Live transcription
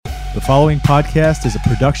The following podcast is a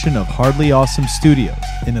production of Hardly Awesome Studios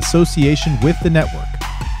in association with the network.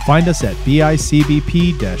 Find us at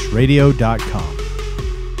bicbp-radio.com.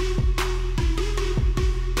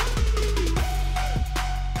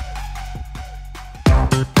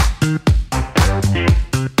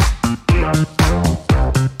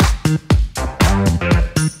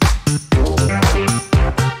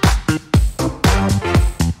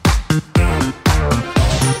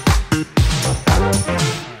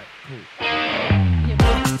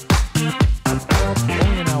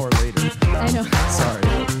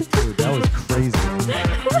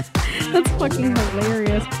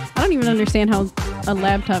 How a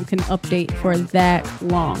laptop can update for that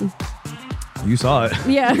long. You saw it.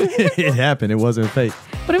 Yeah. It happened. It wasn't fake.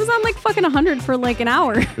 But it was on like fucking 100 for like an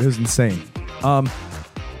hour. It was insane. I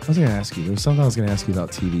was going to ask you. There was something I was going to ask you about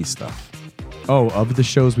TV stuff. Oh, of the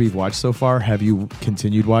shows we've watched so far, have you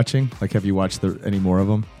continued watching? Like, have you watched any more of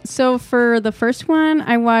them? So for the first one,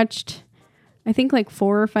 I watched, I think like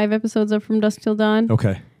 4 or 5 episodes of From Dusk Till Dawn.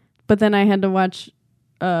 Okay. But then I had to watch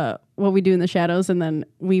What We Do in the Shadows, and then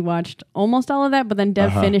we watched almost all of that, but then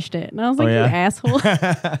Dev finished it. And I was like, you asshole.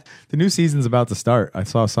 The new season's about to start. I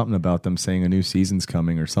saw something about them saying a new season's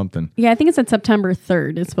coming or something. Yeah, I think it's at September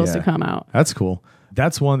 3rd. It's supposed to come out. That's cool.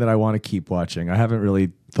 That's one that I want to keep watching. I haven't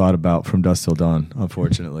really thought about From Dusk Till Dawn,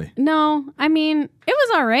 unfortunately. No, I mean, it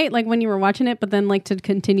was all right, like when you were watching it, but then like to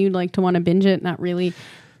continue like to want to binge it, not really.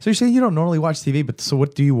 So you're saying you don't normally watch TV, but so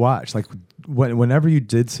what do you watch? Like whenever you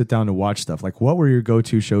did sit down to watch stuff, like what were your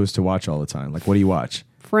go-to shows to watch all the time? Like what do you watch?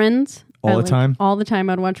 Friends. All the time? All the time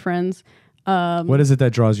I'd watch Friends. What is it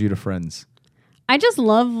that draws you to Friends? I just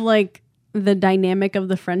love like the dynamic of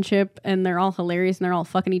the friendship, and they're all hilarious and they're all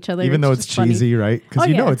fucking each other. Even though it's cheesy, funny. Right? Because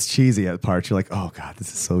know it's cheesy at parts. You're like, oh God, this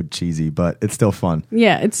is so cheesy, but it's still fun.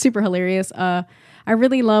 Yeah, it's super hilarious. I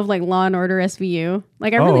really love like Law and Order SVU.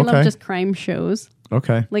 Like I really love just crime shows.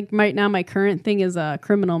 Okay. Like right now, my current thing is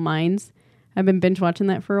Criminal Minds. I've been binge watching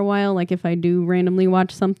that for a while. Like if I do randomly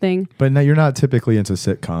watch something. But now you're not typically into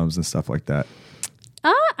sitcoms and stuff like that.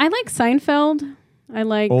 I like Seinfeld. I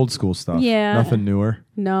like old school stuff. Yeah. Nothing newer.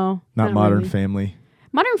 No. Not Modern really. Family.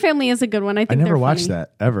 Modern Family is a good one. I never watched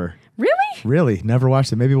that ever. Really? Really? Never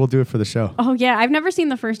watched it. Maybe we'll do it for the show. Oh yeah, I've never seen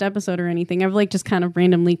the first episode or anything. I've like just kind of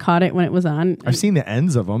randomly caught it when it was on. I've seen the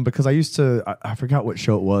ends of them because I used to. I forgot what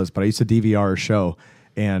show it was, but I used to DVR a show.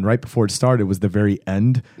 And right before it started was the very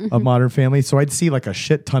end of Modern Family. So I'd see like a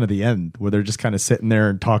shit ton of the end where they're just kind of sitting there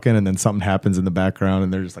and talking, and then something happens in the background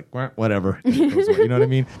and they're just like, whatever. You know what I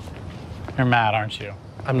mean? You're mad, aren't you?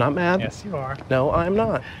 I'm not mad. Yes, you are. No, I'm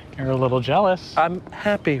not. You're a little jealous. I'm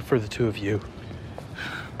happy for the two of you.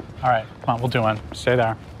 All right, come on, we'll do one. Stay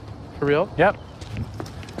there. For real? Yep.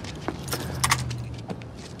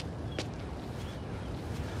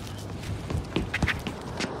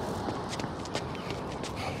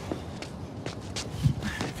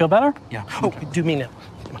 Feel better? Yeah. Oh, do me now.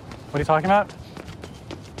 What are you talking about?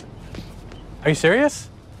 Are you serious?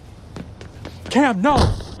 Cam, no!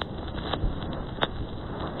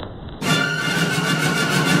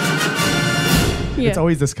 Yeah. It's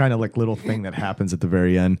always this kind of like little thing that happens at the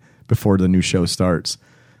very end before the new show starts.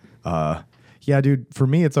 Yeah, dude, for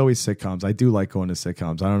me, it's always sitcoms. I do like going to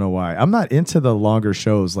sitcoms. I don't know why. I'm not into the longer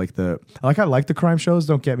shows I like the crime shows,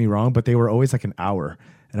 don't get me wrong, but they were always like an hour.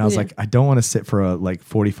 And I was like, I don't want to sit for like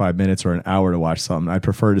 45 minutes or an hour to watch something. I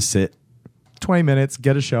prefer to sit 20 minutes,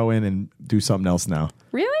 get a show in, and do something else now.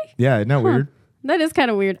 Really? Yeah, isn't that weird? That is kind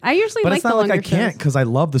of weird. I usually but like it's not the longer like I can't because I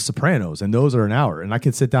love The Sopranos, and those are an hour, and I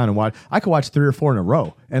could sit down and watch. I could watch 3 or 4 in a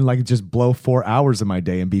row and like just blow 4 hours of my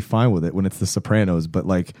day and be fine with it when it's The Sopranos. But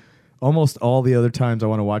like almost all the other times I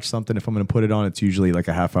want to watch something, if I'm going to put it on, it's usually like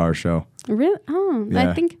a half-hour show. Really? Oh, yeah.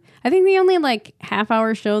 I think the only like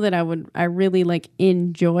half-hour show that I really like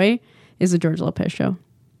enjoy is the George Lopez show.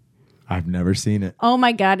 I've never seen it. Oh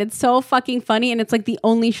my God, it's so fucking funny, and it's like the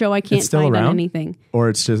only show I can't find on anything. Or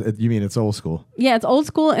it's just, you mean it's old school? Yeah, it's old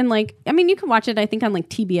school, and like, I mean, you can watch it, I think, on like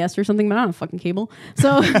TBS or something, but I don't have fucking cable.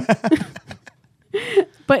 So,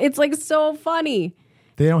 but it's like so funny.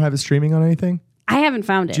 They don't have it streaming on anything? I haven't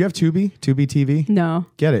found it. Do you have Tubi? Tubi TV? No.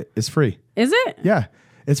 Get it. It's free. Is it? Yeah.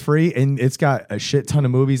 It's free, and it's got a shit ton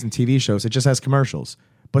of movies and TV shows. It just has commercials.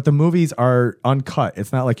 But the movies are uncut.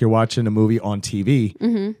 It's not like you're watching a movie on TV.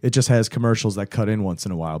 Mm-hmm. It just has commercials that cut in once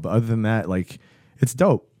in a while. But other than that, like, it's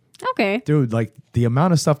dope. Okay. Dude, like, the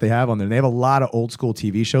amount of stuff they have on there, they have a lot of old school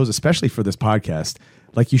TV shows, especially for this podcast.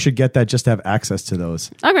 Like, you should get that just to have access to those.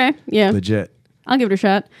 Okay. Yeah. Legit. I'll give it a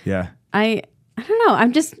shot. Yeah. I don't know.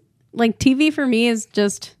 I'm just, like, TV for me is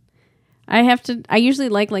just, I usually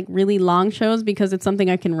like really long shows because it's something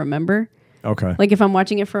I can remember. Okay. Like, if I'm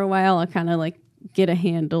watching it for a while, I'll kind of, like, get a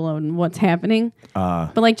handle on what's happening.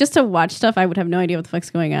 But like just to watch stuff, I would have no idea what the fuck's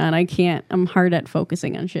going on. I'm hard at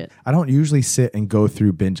focusing on shit. I don't usually sit and go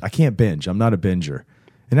through binge. I can't binge. I'm not a binger.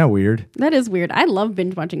 Isn't that weird? That is weird. I love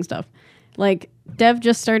binge watching stuff. Like Dev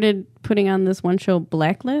just started putting on this one show,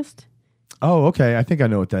 Blacklist. Oh, okay. I think I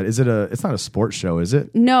know what that is. It's not a sports show, is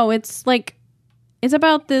it? No, it's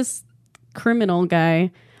about this criminal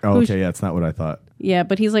guy. Oh, okay. Yeah, it's not what I thought. Yeah,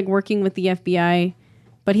 but he's like working with the FBI,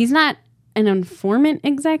 but he's not an informant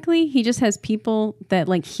exactly. He just has people that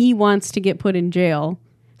like he wants to get put in jail.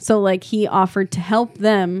 So like he offered to help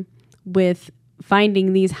them with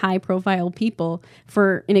finding these high profile people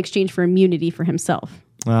in exchange for immunity for himself.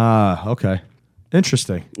 Ah, okay.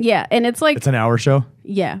 Interesting. Yeah, and it's like it's an hour show?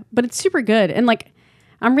 Yeah, but it's super good. And like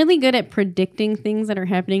I'm really good at predicting things that are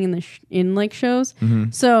happening in like shows.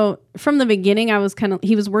 Mm-hmm. So from the beginning I was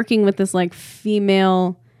he was working with this like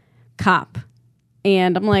female cop.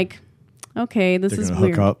 And I'm like, okay, this is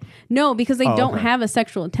weird. Hook up? No, because they don't have a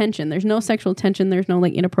sexual tension. There's no sexual tension. There's no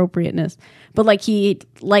like inappropriateness. But like he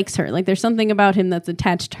likes her. Like there's something about him that's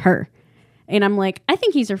attached to her. And I'm like, I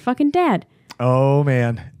think he's her fucking dad. Oh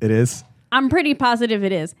man, it is? I'm pretty positive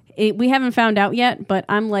it is. We haven't found out yet, but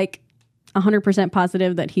I'm like 100%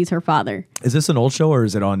 positive that he's her father. Is this an old show or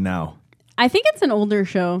is it on now? I think it's an older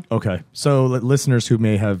show. Okay. So listeners who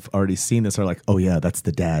may have already seen this are like, oh yeah, that's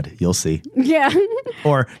the dad. You'll see. Yeah.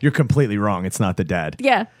 Or you're completely wrong. It's not the dad.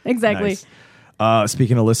 Yeah, exactly. Nice.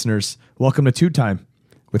 Speaking of listeners, welcome to Tube Time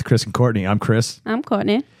with Chris and Courtney. I'm Chris. I'm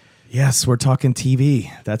Courtney. Yes, we're talking TV.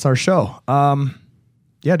 That's our show.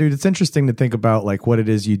 Yeah, dude, it's interesting to think about like what it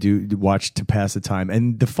is you do watch to pass the time.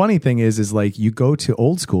 And the funny thing is like you go to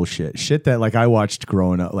old school shit that like I watched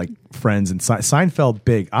growing up, like Friends and Seinfeld.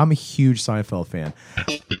 Big. I'm a huge Seinfeld fan.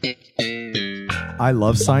 I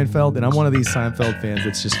love Seinfeld, and I'm one of these Seinfeld fans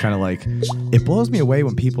that's just kind of like, it blows me away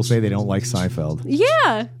when people say they don't like Seinfeld.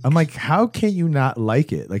 Yeah. I'm like, how can you not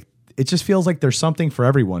like it? Like, it just feels like there's something for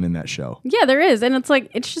everyone in that show. Yeah, there is. And it's like,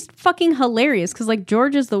 it's just fucking hilarious because like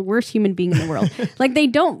George is the worst human being in the world. Like they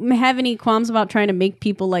don't have any qualms about trying to make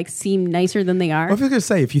people like seem nicer than they are. I was going to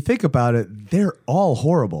say, if you think about it, they're all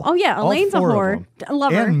horrible. Oh yeah, Elaine's a whore. I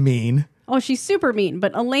love her. And mean. Oh, she's super mean,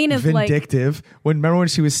 but Elaine is vindictive. Remember when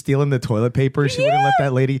she was stealing the toilet paper? She wouldn't let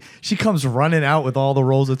that lady. She comes running out with all the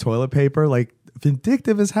rolls of toilet paper, like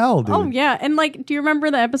vindictive as hell, dude. Oh yeah, and like, do you remember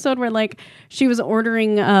the episode where like she was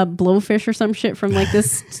ordering blowfish or some shit from like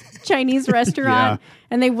this Chinese restaurant,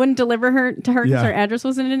 and they wouldn't deliver her to her because her address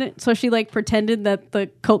wasn't in it, so she like pretended that the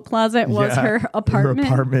coat closet was her apartment.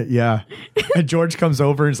 Her apartment, yeah. And George comes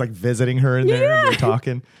over and is like visiting her in there, and they're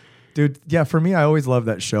talking. Dude, yeah, for me, I always love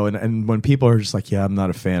that show. And when people are just like, yeah, I'm not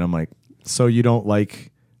a fan, I'm like, so you don't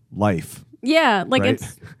like life? Yeah, like right?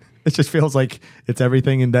 It just feels like it's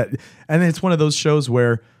everything in that. And it's one of those shows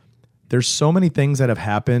where there's so many things that have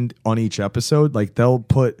happened on each episode. Like they'll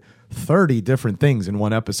put 30 different things in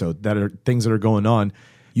one episode that are things that are going on.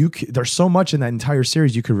 There's so much in that entire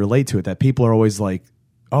series you could relate to it that people are always like,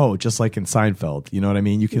 oh, just like in Seinfeld, you know what I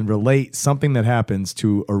mean? You can relate something that happens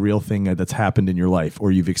to a real thing that's happened in your life or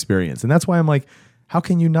you've experienced. And that's why I'm like, how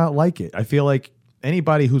can you not like it? I feel like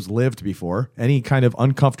anybody who's lived before, any kind of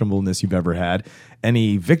uncomfortableness you've ever had,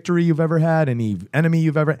 any victory you've ever had, any enemy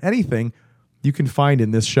you've ever, anything you can find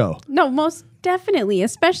in this show. No, most definitely,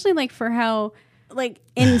 especially like for how like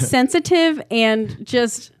insensitive and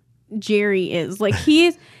just Jerry is. Like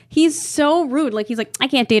he's so rude. Like he's like, I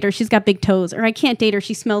can't date her, she's got big toes, or I can't date her,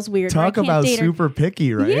 she smells weird. Talk about super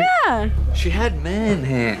picky, right? Yeah. She had man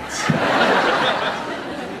hands.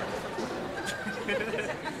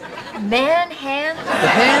 Man hands? The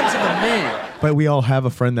hands of a man. But we all have a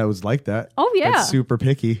friend that was like that. Oh yeah. That's super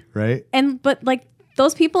picky, right? But like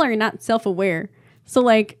those people are not self-aware. So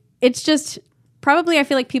like it's just probably I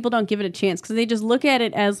feel like people don't give it a chance because they just look at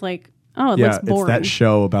it as like, oh, it looks boring. It's that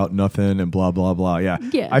show about nothing and blah, blah, blah. Yeah.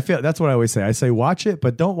 I feel that's what I always say. I say watch it,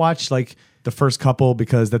 but don't watch like the first couple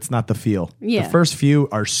because that's not the feel. Yeah. The first few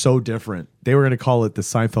are so different. They were going to call it the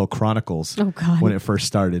Seinfeld Chronicles when it first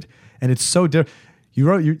started. And it's so different.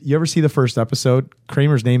 You ever see the first episode?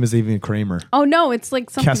 Kramer's name isn't even Kramer. Oh, no. It's like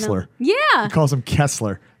something Kessler. else. Yeah. He calls him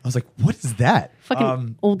Kessler. I was like, what is that?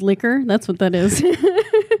 Fucking old liquor. That's what that is.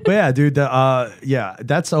 But yeah, dude,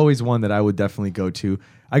 that's always one that I would definitely go to.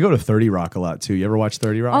 I go to 30 Rock a lot too. You ever watch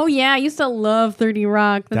 30 Rock? Oh yeah, I used to love 30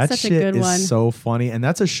 Rock. That's such a good one. That shit is so funny. And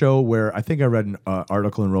that's a show where I think I read an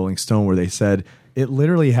article in Rolling Stone where they said it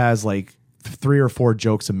literally has like 3 or 4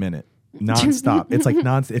 jokes a minute. nonstop. It's like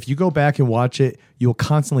if you go back and watch it, you'll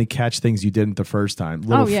constantly catch things you didn't the first time.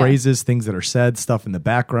 Little phrases, things that are said, stuff in the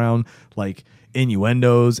background, like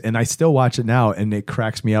innuendos. And I still watch it now and it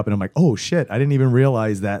cracks me up. And I'm like, oh shit, I didn't even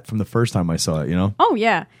realize that from the first time I saw it, you know? Oh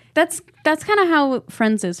yeah. That's kind of how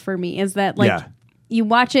Friends is for me, is that like you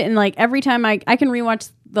watch it and like every time I can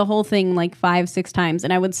rewatch the whole thing like 5-6 times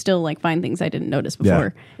and I would still like find things I didn't notice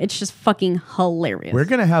before. It's just fucking hilarious. We're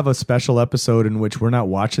going to have a special episode in which we're not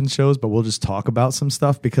watching shows, but we'll just talk about some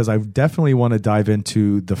stuff because I definitely want to dive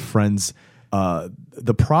into the Friends,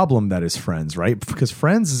 the problem that is Friends, right? Because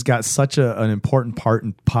Friends has got such an important part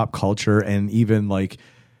in pop culture and even like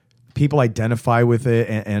people identify with it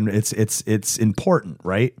and it's important,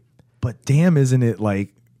 right? But damn, isn't it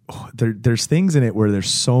like there's things in it where there's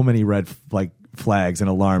so many red flags and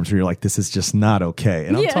alarms where you're like, this is just not okay.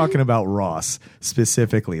 And I'm talking about Ross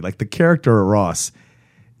specifically. Like the character of Ross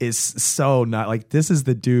is so not like, this is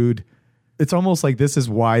the dude. It's almost like this is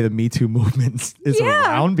why the Me Too movement is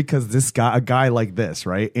around, because a guy like this,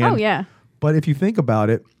 right? And, but if you think about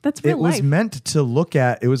it, that's real life. Was meant to look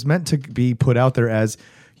at, it was meant to be put out there as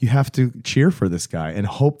you have to cheer for this guy and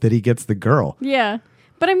hope that he gets the girl. Yeah.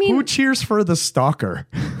 But I mean, who cheers for the stalker?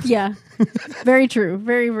 Yeah, very true.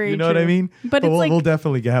 Very, very. You know true. what I mean? But it's we'll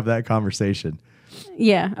definitely have that conversation.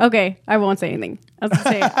 Yeah. Okay. I won't say anything. I was gonna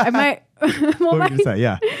say I might. What would you say?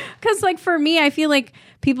 Yeah. Because like for me, I feel like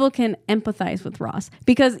people can empathize with Ross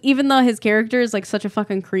because even though his character is like such a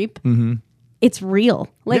fucking creep, it's real.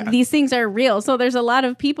 Like these things are real. So there's a lot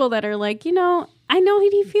of people that are like, I know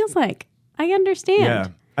what he feels like. I understand. Yeah.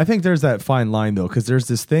 I think there's that fine line though, because there's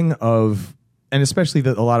this thing of. And especially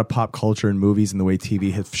a lot of pop culture and movies and the way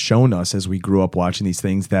TV have shown us as we grew up watching these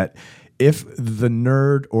things, that if the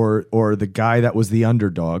nerd or the guy that was the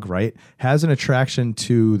underdog, right, has an attraction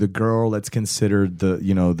to the girl that's considered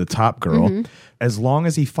the top girl, as long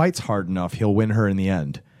as he fights hard enough, he'll win her in the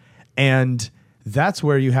end. And that's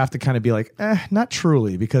where you have to kind of be like, not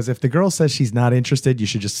truly, because if the girl says she's not interested, you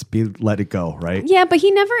should just let it go, right? Yeah, but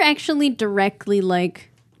he never actually directly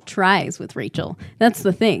tries with Rachel. That's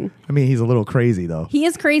the thing. I mean, he's a little crazy though. He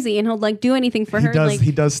is crazy and he'll do anything for her.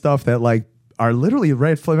 He does stuff that are literally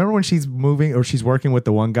red flag. Remember when she's moving or she's working with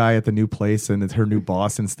the one guy at the new place and it's her new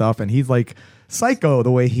boss and stuff, and he's like psycho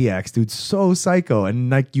the way he acts, dude, so psycho. And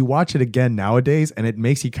like you watch it again nowadays and it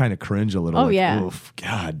makes you kind of cringe a little. Oh yeah. Oof,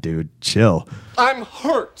 God, dude, chill. I'm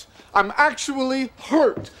hurt. I'm actually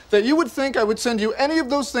hurt that you would think I would send you any of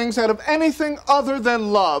those things out of anything other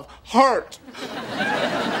than love. Hurt.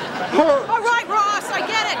 Hurt. All right, Ross, I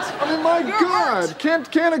get it. I mean, my You're God, hurt.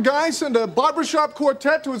 can't a guy send a barbershop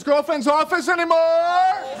quartet to his girlfriend's office anymore?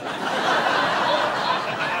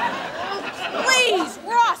 Please,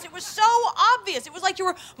 Ross, it was so obvious. It was like you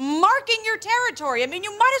were marking your territory. I mean,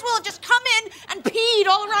 you might as well have just come in and peed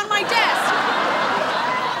all around my desk.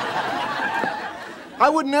 I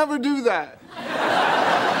would never do that.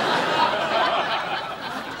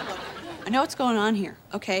 I know what's going on here,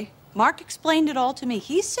 okay? Mark explained it all to me.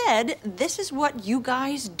 He said this is what you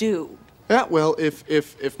guys do. Yeah, well,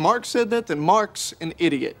 if Mark said that, then Mark's an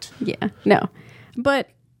idiot. Yeah, no. But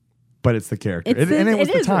it's the character. It's and it was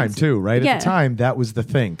it the is time what's- too, right? yeah. At the time, that was the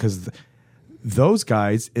thing, because those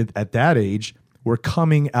guys at that age were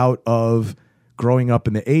coming out of growing up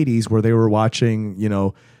in the 80s where they were watching,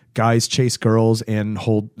 guys chase girls and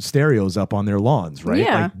hold stereos up on their lawns, right?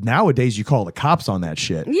 Yeah. Like nowadays you call the cops on that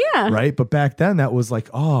shit. Yeah. Right? But back then that was like,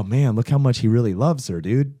 oh man, look how much he really loves her,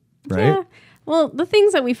 dude. Right? Yeah. Well, the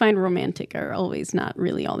things that we find romantic are always not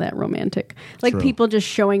really all that romantic. Like True. people just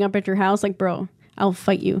showing up at your house like, bro, I'll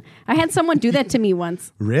fight you. I had someone do that to me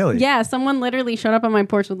once. Really? Yeah, someone literally showed up on my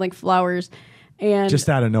porch with like flowers and Just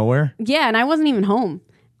out of nowhere? yeah, and I wasn't even home.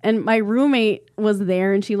 And my roommate was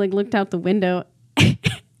there and she like looked out the window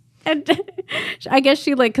and I guess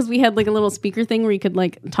she because we had like a little speaker thing where you could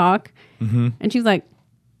like talk. Mm-hmm. And she was like,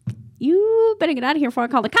 you better get out of here before I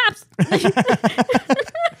call the cops.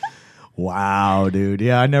 Wow, dude.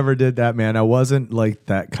 Yeah, I never did that, man. I wasn't like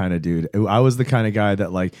that kind of dude. I was the kind of guy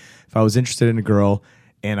that like if I was interested in a girl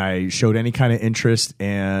and I showed any kind of interest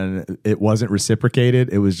and it wasn't reciprocated,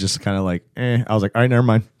 it was just kind of like, I was like, all right, never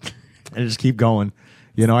mind. And just keep going.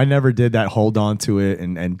 I never did that hold on to it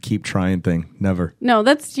and keep trying thing. Never. No,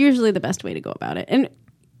 that's usually the best way to go about it. And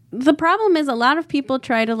the problem is a lot of people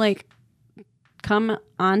try to like come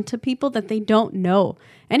on to people that they don't know.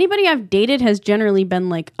 Anybody I've dated has generally been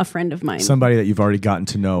like a friend of mine. Somebody that you've already gotten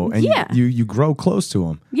to know and Yeah. you grow close to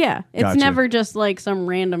them. Yeah. It's Gotcha. never just like some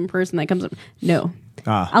random person that comes up. No.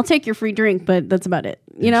 Ah. I'll take your free drink, but that's about it.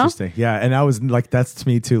 You know? Interesting. Yeah, and I was like, that's to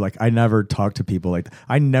me too. Like, I never talked to people like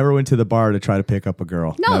I never went to the bar to try to pick up a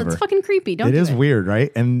girl. No, Never. it's fucking creepy. Don't It do is it. weird,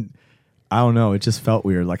 right? And I don't know. It just felt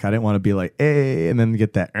weird. Like I didn't want to be like, hey, and then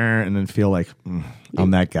get that, and then feel like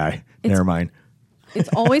I'm that guy. Never mind. It's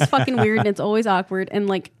always fucking weird and it's always awkward. And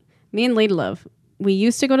like me and Lady Love, we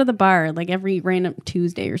used to go to the bar like every random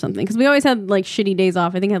Tuesday or something because we always had like shitty days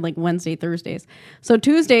off. I think I had like Wednesday, Thursdays. So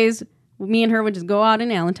Tuesdays, me and her would just go out in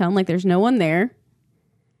Allentown like there's no one there.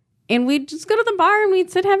 And we'd just go to the bar and we'd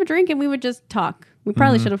sit, have a drink, and we would just talk. We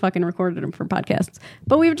probably should have fucking recorded them for podcasts.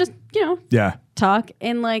 But we would just, talk.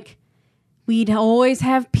 And like we'd always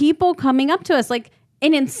have people coming up to us. Like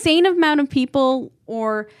an insane amount of people.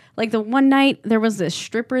 Or like the one night there was this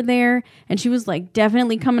stripper there and she was like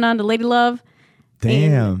definitely coming on to Lady Love.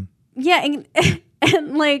 Damn.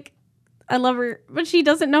 And like I love her, but she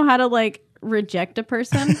doesn't know how to like reject a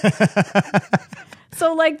person.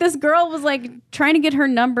 So like this girl was like trying to get her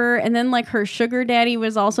number, and then like her sugar daddy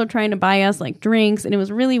was also trying to buy us like drinks, and it was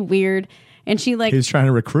really weird. And she like he was trying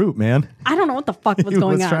to recruit, man. I don't know what the fuck was going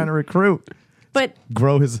on. He was trying to recruit. But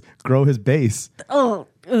grow his base.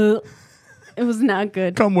 It was not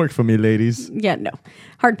good. Come work for me, ladies. Yeah, no.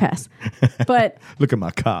 Hard pass. But look at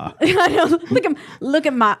my car. I know. Look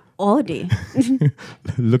at my Audi.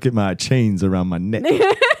 Look at my chains around my neck.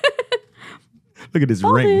 Look at this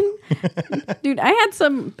ring. Dude, I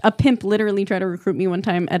had a pimp literally try to recruit me one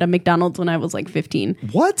time at a McDonald's when I was like 15.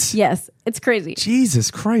 What? Yes, it's crazy.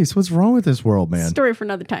 Jesus Christ, what's wrong with this world, man? Story for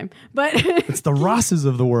another time. But it's the Rosses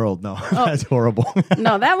of the world. No, that's horrible.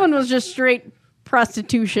 No, that one was just straight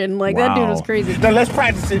prostitution. Like that dude was crazy. Now let's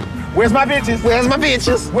practice it. Where's my bitches? Where's my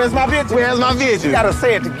bitches? Where's my bitches? Where's my bitches? You gotta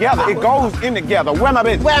say it together. It goes in together. Where my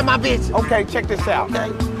bitches? Where my bitches? Okay, check this out. Okay.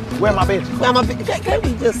 Where my bitches? Where my bitches? Can't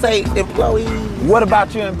we just say employees? What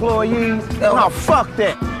about your employees? No, fuck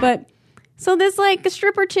that. But so this like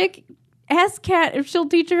stripper chick asked Kat if she'll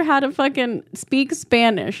teach her how to fucking speak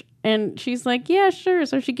Spanish, and she's like, yeah, sure.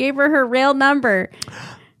 So she gave her real number.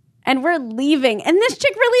 And we're leaving. And this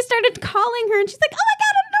chick really started calling her. And she's like, oh my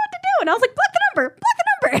God, I don't know what to do. And I was like, block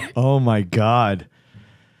the number. Oh my God.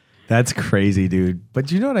 That's crazy, dude.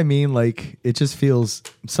 But you know what I mean? Like, it just feels,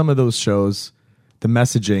 some of those shows, the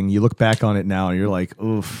messaging, you look back on it now and you're like,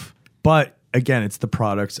 oof. But again, it's the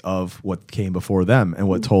products of what came before them and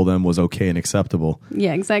what told them was okay and acceptable.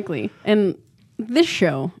 Yeah, exactly. And this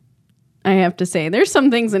show, I have to say, there's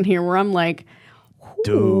some things in here where I'm like, ooh.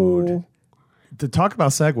 Dude. To talk about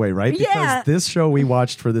segue, right? Because this show we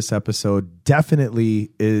watched for this episode definitely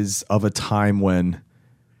is of a time when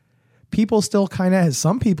people still kind of,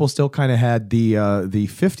 some people still kind of had the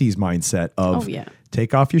 50s mindset of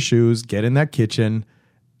take off your shoes, get in that kitchen,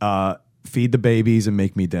 feed the babies, and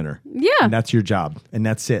make me dinner. Yeah. And that's your job. And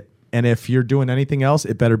that's it. And if you're doing anything else,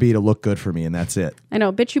 it better be to look good for me. And that's it. I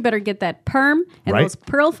know. Bitch, you better get that perm and those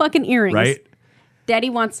pearl fucking earrings. Right.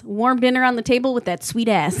 Daddy wants warm dinner on the table with that sweet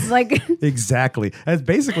ass. Like exactly. That's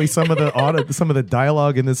basically some of the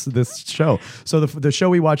dialogue in this show. So the show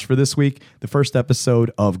we watched for this week, the first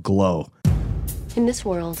episode of Glow. In this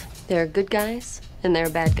world, there are good guys and there are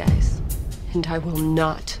bad guys. And I will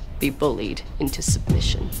not be bullied into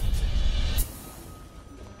submission.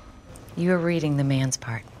 You were reading the man's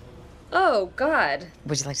part. Oh, God.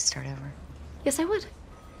 Would you like to start over? Yes, I would.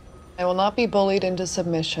 I will not be bullied into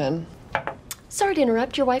submission. Sorry to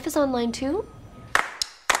interrupt. Your wife is online too?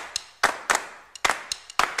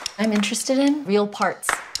 I'm interested in real parts.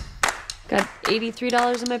 Got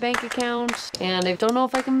 $83 in my bank account, and I don't know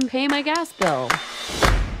if I can pay my gas bill.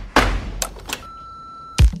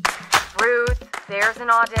 Ruth, there's an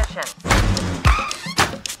audition.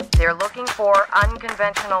 They're looking for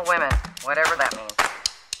unconventional women, whatever that means.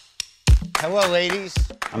 Hello, ladies.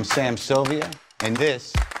 I'm Sam Sylvia, and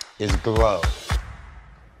this is Glow.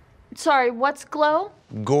 Sorry, what's Glow?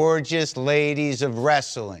 Gorgeous ladies of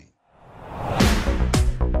wrestling.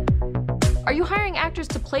 Are you hiring actors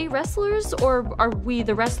to play wrestlers, or are we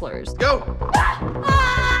the wrestlers? Go!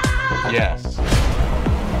 Yes.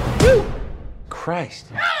 Woo! Christ.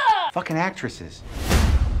 Fucking actresses.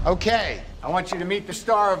 Okay, I want you to meet the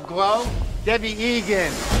star of Glow, Debbie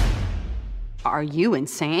Egan. Are you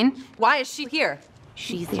insane? Why is she here?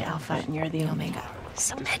 She's the alpha and you're the omega.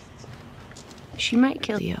 Submit. She might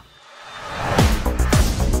kill you.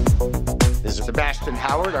 This is Sebastian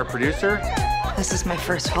Howard, our producer. This is my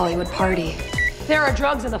first Hollywood party. There are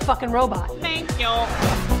drugs in the fucking robot. Thank you.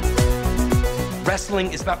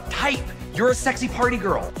 Wrestling is about type. You're a sexy party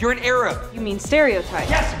girl. You're an Arab. You mean stereotype?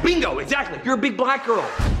 Yes, bingo, exactly. You're a big black girl.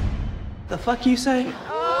 The fuck you say?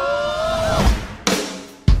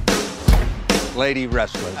 Lady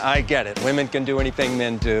wrestlers. I get it. Women can do anything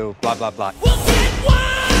men do, blah, blah, blah.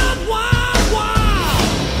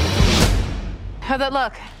 How'd that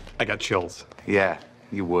look? I got chills. Yeah,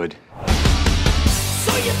 you would.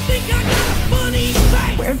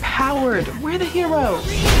 We're empowered. We're the heroes.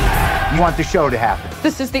 You want the show to happen.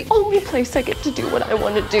 This is the only place I get to do what I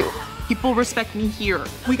want to do. People respect me here.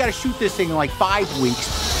 We got to shoot this thing in like 5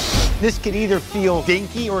 weeks. This could either feel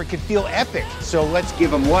dinky or it could feel epic. So let's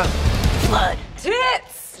give them what? Blood.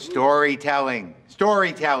 Tits! Storytelling.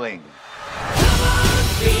 Storytelling.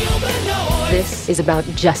 This is about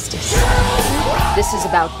justice. This is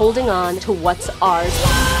about holding on to what's ours.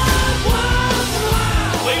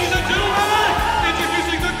 Ladies and gentlemen,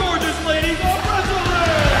 introducing the gorgeous ladies of wrestling!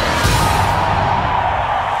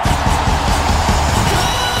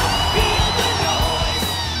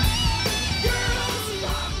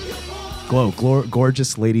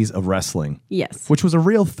 Gorgeous Ladies of Wrestling. Yes. Which was a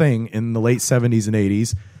real thing in the late 70s and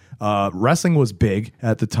 80s. Wrestling was big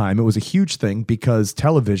at the time. It was a huge thing because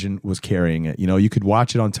television was carrying it. You know, you could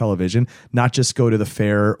watch it on television, not just go to the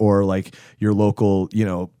fair or like your local,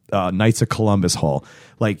 Knights of Columbus Hall.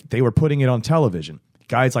 Like they were putting it on television.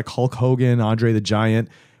 Guys like Hulk Hogan, Andre the Giant,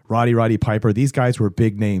 Roddy Piper, these guys were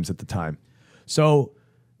big names at the time. So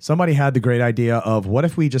somebody had the great idea of what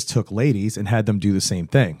if we just took ladies and had them do the same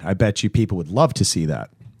thing? I bet you people would love to see that.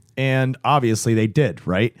 And obviously they did,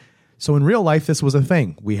 right? So in real life, this was a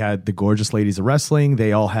thing. We had the Gorgeous Ladies of Wrestling.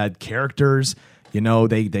 They all had characters. You know,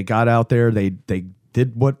 they got out there. They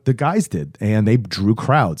did what the guys did, and they drew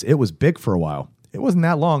crowds. It was big for a while. It wasn't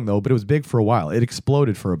that long, though, but it was big for a while. It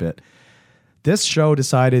exploded for a bit. This show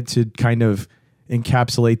decided to kind of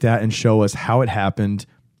encapsulate that and show us how it happened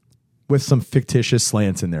with some fictitious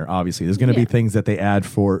slants in there. Obviously, there's going to be things that they add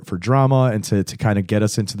for drama and to kind of get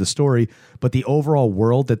us into the story. But the overall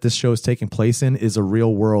world that this show is taking place in is a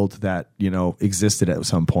real world that, existed at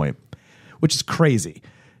some point, which is crazy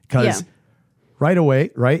because right away,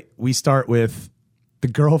 right, we start with the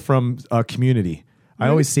girl from Community. I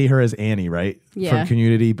always see her as Annie, right? Yeah. From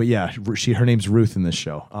Community. But yeah, her name's Ruth in this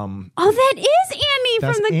show. Oh, that is Annie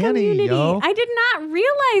That's from the Annie, Community. yo. I did not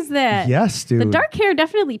realize that. Yes, dude. The dark hair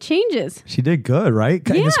definitely changes. She did good, right?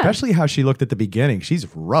 Yeah. And especially how she looked at the beginning. She's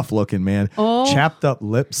rough looking, man. Oh. Chapped up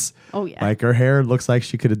lips. Oh, yeah. Like her hair looks like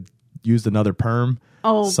she could have used another perm.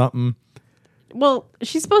 Oh. Something. Well,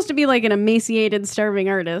 she's supposed to be like an emaciated, starving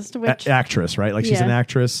artist. Which Actress, right? Like she's an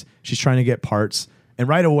actress. She's trying to get parts. And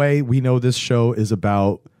right away, we know this show is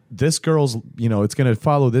about this girl's, it's going to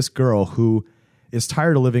follow this girl who is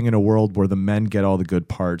tired of living in a world where the men get all the good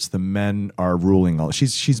parts. The men are ruling all.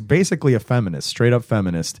 She's basically a feminist, straight up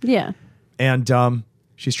feminist. Yeah. And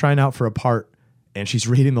she's trying out for a part and she's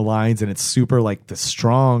reading the lines and it's super like the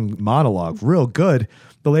strong monologue, real good.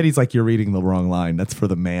 The lady's like, you're reading the wrong line. That's for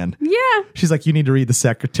the man. Yeah. She's like, you need to read the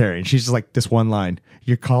secretary. And she's just like, this one line,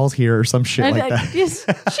 your call's here or some shit like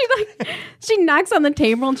that. She knocks on the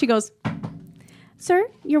table and she goes, sir,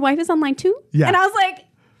 your wife is on line 2? Yeah. And I was like,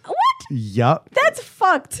 what? Yup. That's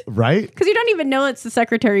fucked. Right? Because you don't even know it's the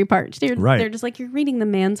secretary part. Right. They're just like, you're reading the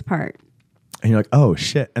man's part. And you're like, oh,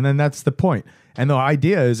 shit. And then that's the point. And the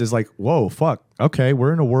idea is like, whoa, fuck. Okay,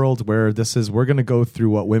 we're in a world where we're going to go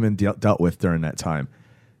through what women dealt with during that time.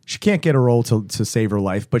 She can't get a role to save her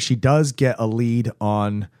life, but she does get a lead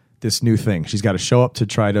on this new thing. She's got to show up to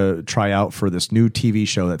try out for this new TV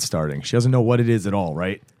show that's starting. She doesn't know what it is at all,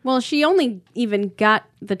 right? Well, she only even got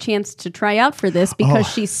the chance to try out for this because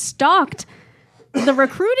she stalked the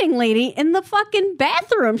recruiting lady in the fucking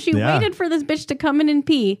bathroom. She waited for this bitch to come in and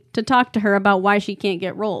pee to talk to her about why she can't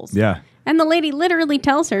get roles. Yeah. And the lady literally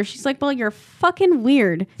tells her, she's like, well, you're fucking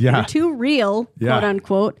weird. Yeah. You're too real, quote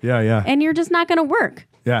unquote. Yeah. And you're just not going to work.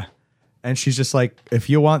 Yeah. And she's just like, if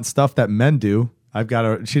you want stuff that men do, I've got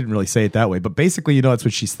to, she didn't really say it that way, but basically, that's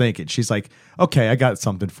what she's thinking. She's like, okay, I got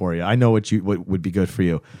something for you. I know what would be good for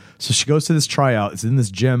you. So she goes to this tryout. It's in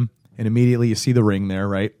this gym, and immediately you see the ring there,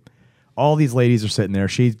 right? All these ladies are sitting there.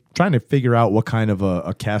 She's trying to figure out what kind of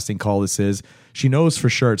a casting call this is. She knows for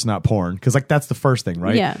sure it's not porn, because that's the first thing,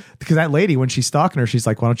 right? Yeah. Because that lady, when she's stalking her, she's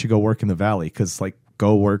like, why don't you go work in the Valley? Because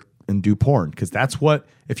go work and do porn, because that's what,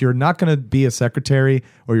 if you're not going to be a secretary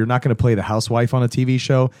or you're not going to play the housewife on a TV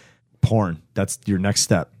show, porn, that's your next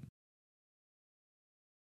step.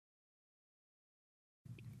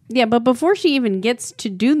 Yeah, but before she even gets to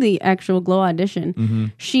do the actual Glow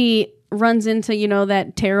audition, she runs into,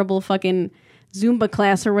 that terrible fucking Zumba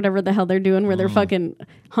class or whatever the hell they're doing where they're fucking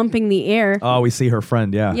humping the air. Oh, we see her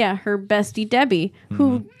friend, yeah. Yeah, her bestie Debbie,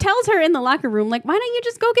 who tells her in the locker room, like, why don't you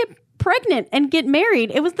just go get pregnant and get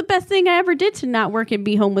married? It was the best thing I ever did to not work and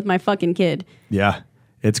be home with my fucking kid. Yeah.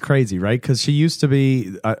 It's crazy, right? Because she used to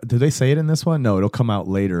be, did they say it in this one? No, it'll come out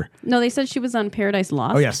later. No, they said she was on Paradise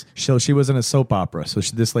Lost. Oh, yes. So she was in a soap opera. So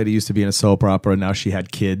this lady used to be in a soap opera. And now she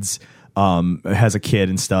had kids, has a kid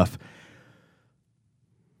and stuff.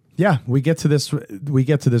 yeah, we get to this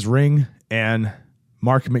ring, and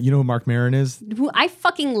Mark, you know who Mark Maron is? I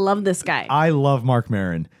fucking love this guy. I love Mark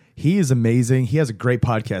Maron. He is amazing. He has a great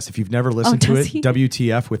podcast. If you've never listened to it,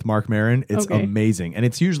 WTF with Mark Maron, it's amazing. And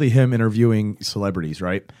it's usually him interviewing celebrities,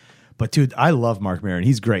 right? But dude, I love Mark Maron.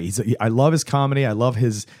 He's great. I love his comedy. I love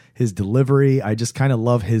his delivery. I just kind of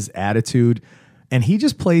love his attitude. And he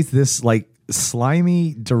just plays this like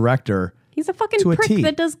slimy director. He's a fucking prick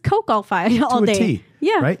that does coke all day.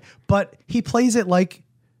 Yeah. Right? But he plays it like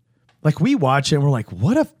we watch it and we're like,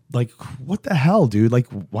 what the hell, dude? Like,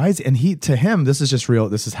 why is it? And to him, this is just real.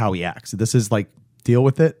 This is how he acts. This is like, deal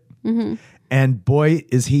with it. Mm-hmm. And boy,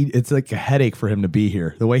 it's like a headache for him to be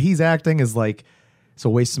here. The way he's acting is like, it's a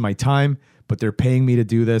waste of my time, but they're paying me to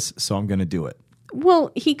do this, so I'm going to do it.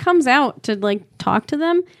 Well, he comes out to like talk to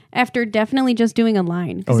them after definitely just doing a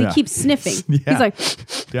line because he keeps sniffing. He's like,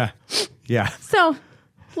 yeah. So,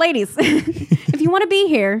 ladies, if you want to be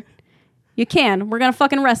here, you can. We're going to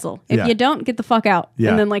fucking wrestle. If you don't, get the fuck out.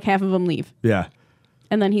 Yeah. And then like half of them leave. Yeah.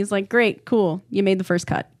 And then he's like, great, cool. You made the first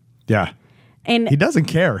cut. Yeah. And he doesn't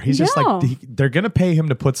care. He's just like, they're going to pay him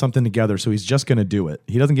to put something together. So he's just going to do it.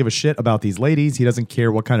 He doesn't give a shit about these ladies. He doesn't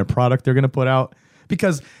care what kind of product they're going to put out.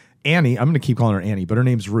 Because Annie, I'm going to keep calling her Annie, but her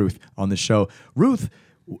name's Ruth on the show. Ruth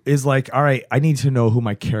is like, all right, I need to know who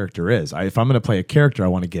my character is. If I'm going to play a character, I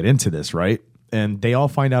want to get into this, right? And they all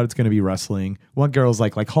find out it's going to be wrestling. One girl's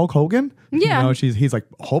like Hulk Hogan? Yeah. You know, he's like,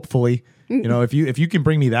 hopefully, you know, if you can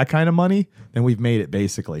bring me that kind of money, then we've made it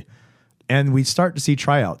basically. And we start to see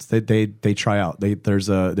tryouts. They try out. There's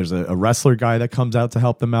a wrestler guy that comes out to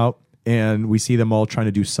help them out, and we see them all trying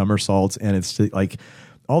to do somersaults, and it's like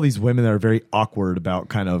all these women that are very awkward about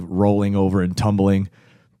kind of rolling over and tumbling.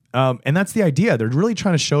 And that's the idea. They're really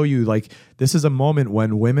trying to show you like this is a moment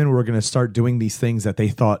when women were going to start doing these things that they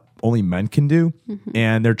thought only men can do. Mm-hmm.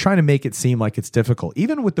 And they're trying to make it seem like it's difficult,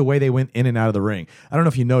 even with the way they went in and out of the ring. I don't know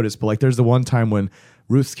if you noticed, but like there's the one time when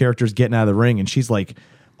Ruth's character's getting out of the ring and she's like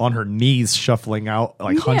on her knees shuffling out,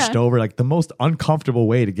 like hunched over, like the most uncomfortable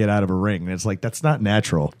way to get out of a ring. And it's like, that's not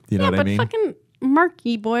natural. You know what I mean? Fucking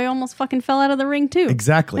Marky boy almost fucking fell out of the ring too.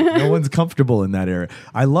 Exactly. No one's comfortable in that area.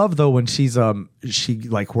 I love though when she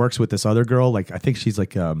like works with this other girl. Like I think she's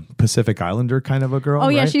like Pacific Islander kind of a girl. Oh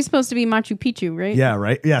yeah, right? she's supposed to be Machu Picchu, right? Yeah,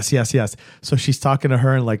 right. Yes. So she's talking to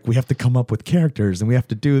her and like we have to come up with characters and we have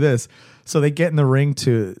to do this. So they get in the ring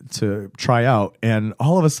to try out, and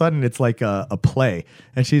all of a sudden it's like a play,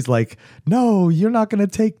 and she's like, "No, you're not going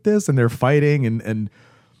to take this," and they're fighting and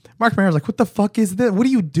Mark Maron's like, what the fuck is this? What are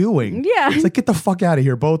you doing? Yeah. It's like, get the fuck out of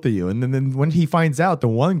here, both of you. And then when he finds out, the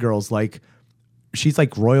one girl's like, she's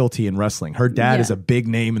like royalty in wrestling. Her dad is a big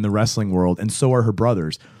name in the wrestling world, and so are her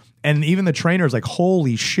brothers. And even the trainer's like,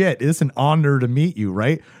 holy shit, it's an honor to meet you,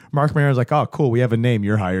 right? Mark Maron's like, oh, cool, we have a name,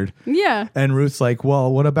 you're hired. Yeah. And Ruth's like,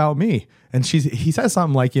 well, what about me? And he says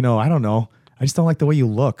something like, I don't know. I just don't like the way you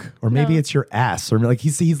look. Or maybe it's your ass. Or like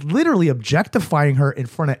he's literally objectifying her in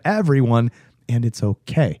front of everyone, and it's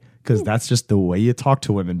okay. Because that's just the way you talk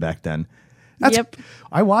to women back then.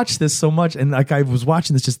 I watched this so much, and like I was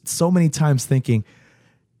watching this just so many times thinking,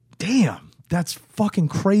 damn, that's fucking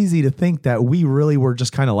crazy to think that we really were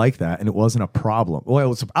just kind of like that, and it wasn't a problem. Well, it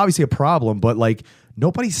was obviously a problem, but like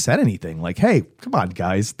nobody said anything. Like, hey, come on,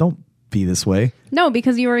 guys, don't be this way. No,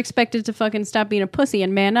 because you were expected to fucking stop being a pussy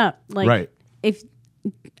and man up. Like, if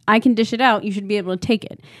I can dish it out, you should be able to take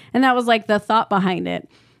it. And that was like the thought behind it.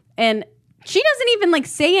 And she doesn't even like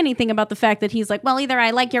say anything about the fact that he's like, well, either I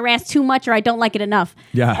like your ass too much or I don't like it enough.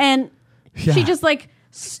 Yeah. And she just like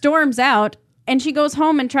storms out and she goes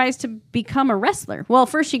home and tries to become a wrestler. Well,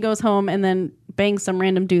 first she goes home and then bangs some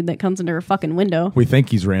random dude that comes into her fucking window. We think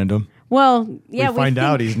he's random. Well, yeah. We find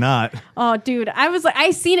out he's not. Oh, dude. I was like, I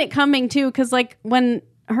seen it coming too. Because like when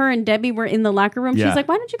her and Debbie were in the locker room, she's like,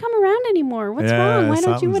 why don't you come around anymore? What's wrong? Why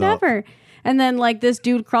don't you whatever? Up. And then, like, this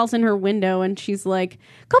dude crawls in her window and she's like,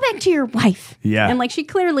 go back to your wife. Yeah. And, like, she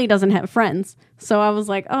clearly doesn't have friends. So I was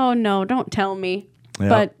like, oh, no, don't tell me.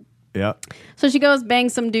 But so she goes,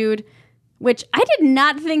 bangs some dude, which I did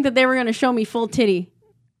not think that they were going to show me full titty.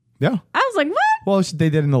 Yeah. I was like, what? Well, they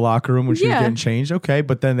did in the locker room when she was getting changed. Okay.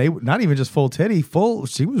 But then they, not even just full titty,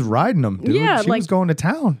 she was riding them, dude. Yeah. She was going to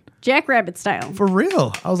town. Jackrabbit style. For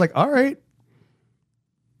real. I was like, all right.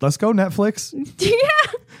 Let's go, Netflix.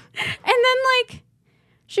 Yeah. And then, like,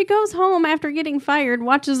 she goes home after getting fired,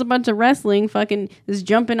 watches a bunch of wrestling, fucking is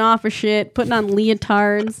jumping off of shit, putting on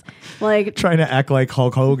leotards, like trying to act like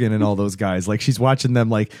Hulk Hogan and all those guys. Like she's watching them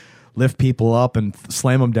like lift people up and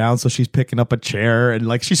slam them down. So she's picking up a chair and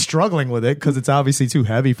like she's struggling with it because it's obviously too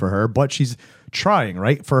heavy for her, but she's trying,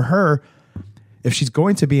 right? For her, if she's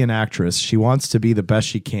going to be an actress, she wants to be the best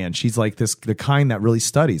she can. She's like the kind that really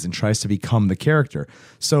studies and tries to become the character.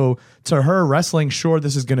 So to her, wrestling, sure,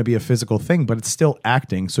 this is going to be a physical thing, but it's still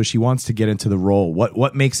acting. So she wants to get into the role.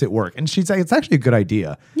 What makes it work? And she's like, it's actually a good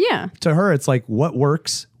idea. Yeah. To her, it's like, what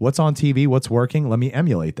works? What's on TV? What's working? Let me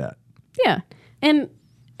emulate that. Yeah. And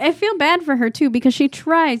I feel bad for her too, because she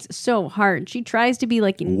tries so hard. She tries to be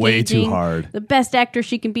like engaging, way too hard, the best actor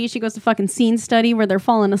she can be. She goes to fucking scene study where they're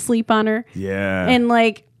falling asleep on her. Yeah. And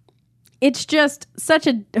like, it's just such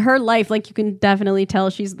her life. Like, you can definitely tell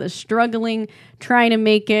she's the struggling, trying to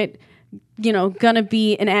make it, gonna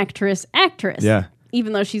be an actress. Yeah.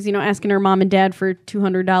 Even though she's, asking her mom and dad for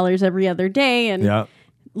 $200 every other day and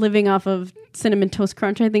living off of Cinnamon Toast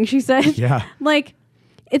Crunch, I think she said. Yeah. Like,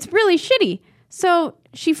 it's really shitty. So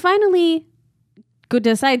she finally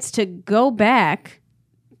decides to go back,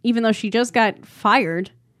 even though she just got fired,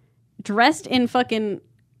 dressed in fucking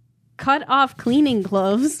cut off cleaning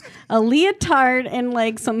gloves, a leotard, and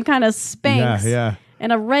like some kind of Spanx,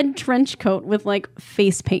 and a red trench coat with like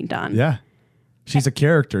face paint on. Yeah. She's a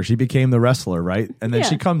character. She became the wrestler, right? And then Yeah.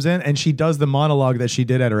 she comes in and she does the monologue that she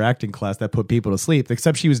did at her acting class that put people to sleep,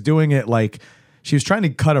 except she was doing it like she was trying to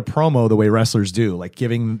cut a promo the way wrestlers do, like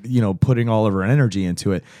giving, putting all of her energy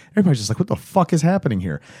into it. Everybody's just like, what the fuck is happening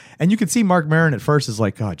here? And you can see Mark Maron at first is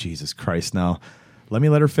like, oh, Jesus Christ, now let me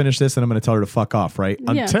let her finish this and I'm going to tell her to fuck off, right?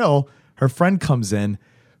 Yeah. Until her friend comes in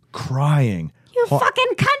crying. You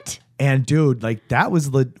fucking cunt! And dude, like that was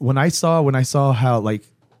when I saw how like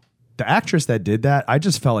the actress that did that, I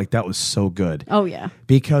just felt like that was so good. Oh, yeah.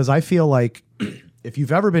 Because I feel like if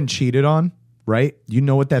you've ever been cheated on, right? You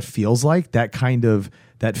know what that feels like, that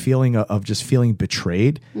feeling of just feeling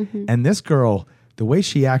betrayed. Mm-hmm. And this girl, the way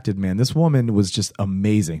she acted, man, this woman was just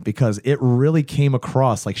amazing because it really came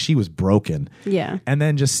across like she was broken. Yeah. And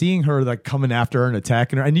then just seeing her like coming after her and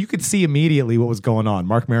attacking her, and you could see immediately what was going on.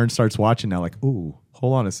 Mark Maron starts watching now like, ooh,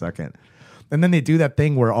 hold on a second. And then they do that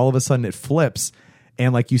thing where all of a sudden it flips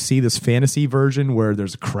and like you see this fantasy version where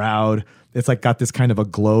there's a crowd. It's like got this kind of a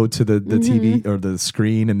glow to the TV or the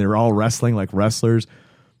screen, and they're all wrestling like wrestlers.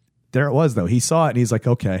 There it was, though. He saw it and he's like,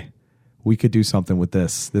 okay, we could do something with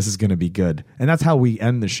this. This is going to be good. And that's how we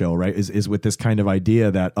end the show, right? Is with this kind of idea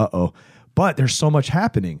that, but there's so much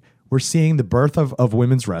happening. We're seeing the birth of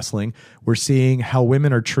women's wrestling. We're seeing how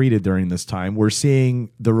women are treated during this time. We're seeing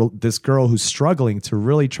this girl who's struggling to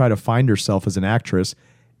really try to find herself as an actress,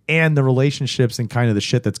 and the relationships and kind of the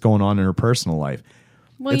shit that's going on in her personal life.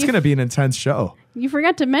 Well, it's going to be an intense show. You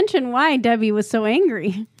forgot to mention why Debbie was so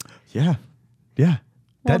angry. Yeah. Yeah.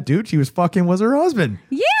 That dude she was fucking was her husband.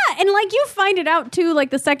 Yeah. And like you find it out too,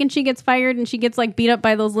 like the second she gets fired and she gets like beat up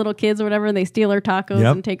by those little kids or whatever, and they steal her tacos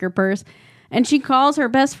and take her purse. And she calls her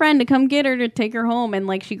best friend to come get her to take her home. And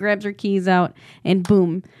like she grabs her keys out and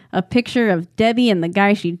boom, a picture of Debbie and the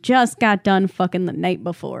guy she just got done fucking the night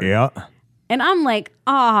before. Yeah. And I'm like,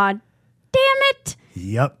 ah, damn it.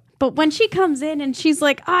 Yep. But when she comes in and she's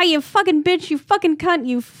like, you fucking bitch, you fucking cunt,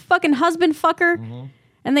 you fucking husband fucker. Mm-hmm.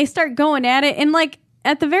 And they start going at it. And like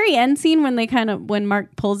at the very end scene when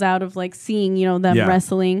Mark pulls out of like seeing, them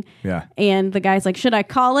wrestling. Yeah. And the guy's like, should I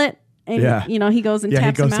call it? And, he goes and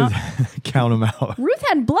taps him out. Count him out. Ruth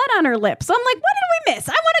had blood on her lips. So I'm like, what did we miss?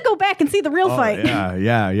 I want to go back and see the real fight.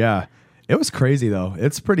 Yeah. It was crazy though.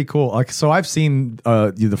 It's pretty cool. Like, so I've seen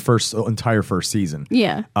the entire first season.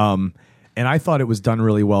 Yeah. And I thought it was done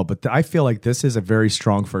really well, but I feel like this is a very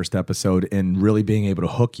strong first episode in really being able to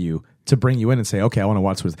hook you, to bring you in and say, okay, I want to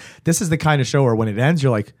watch this. This is the kind of show where when it ends,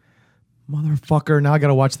 you're like, motherfucker, now I got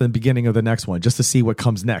to watch the beginning of the next one just to see what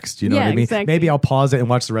comes next. You know what I mean? Exactly. Maybe I'll pause it and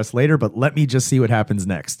watch the rest later, but let me just see what happens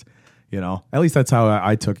next. At least that's how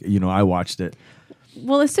I took, I watched it.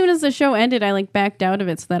 Well, as soon as the show ended, I like backed out of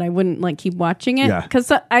it so that I wouldn't like keep watching it. Yeah. Because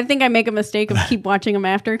I think I make a mistake of keep watching them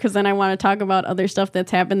after, because then I want to talk about other stuff that's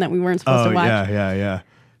happened that we weren't supposed to watch. Yeah.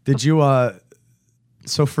 Did you,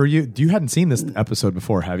 so for you hadn't seen this episode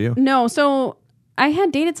before, have you? No. So I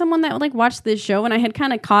had dated someone that like watched this show, and I had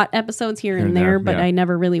kind of caught episodes here and there, but I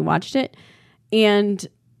never really watched it.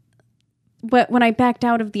 But when I backed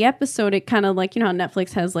out of the episode, it kind of like, how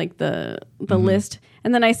Netflix has like the list.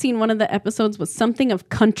 And then I seen one of the episodes was something of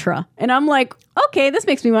Contra. And I'm like, okay, this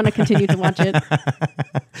makes me want to continue to watch it.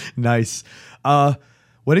 Nice. What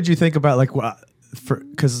did you think about like,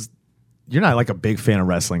 because you're not like a big fan of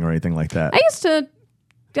wrestling or anything like that.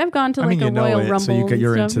 I've gone to like a Royal Rumble. So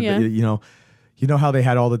you're and stuff, into You know how they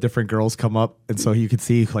had all the different girls come up, and so you could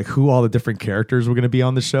see like who all the different characters were going to be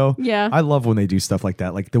on the show. Yeah. I love when they do stuff like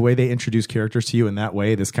that, like the way they introduce characters to you in that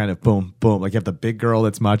way. This kind of boom, boom. Like you have the big girl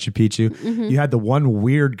that's Machu Picchu. Mhm. You had the one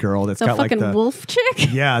weird girl that's The got like fucking the wolf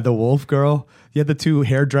chick. Yeah, the wolf girl. You had the two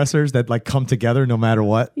hairdressers that like come together no matter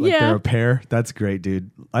what. Like Yeah. they're a pair. That's great, dude.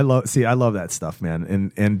 I love that stuff,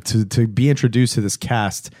 man. And to be introduced to this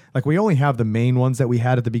cast, like we only have the main ones that we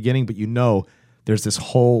had at the beginning, but there's this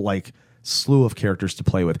whole like slew of characters to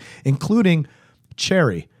play with, including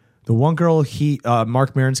Cherry, the one girl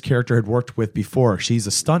Mark Maron's character had worked with before. She's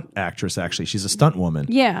a stunt actress, actually. She's a stunt woman.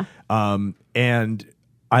 Yeah. And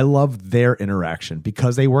I love their interaction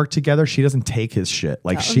because they work together. She doesn't take his shit.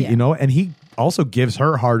 Like and he also gives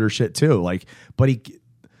her harder shit too. Like, but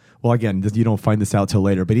again, you don't find this out till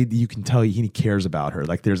later, but you can tell he cares about her.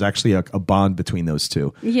 Like there's actually a bond between those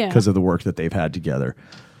two because of the work that they've had together.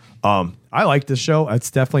 I like this show.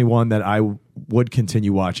 It's definitely one that I would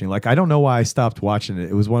continue watching. Like, I don't know why I stopped watching it.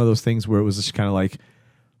 It was one of those things where it was just kind of like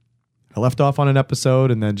I left off on an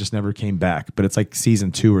episode and then just never came back. But it's like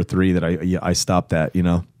season 2 or 3 that I stopped at,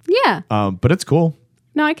 Yeah. But it's cool.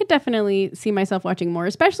 No, I could definitely see myself watching more,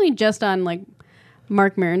 especially just on like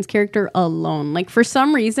Mark Maron's character alone. Like for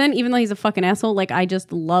some reason, even though he's a fucking asshole, like I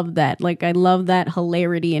just love that. Like I love that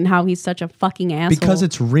hilarity and how he's such a fucking asshole. Because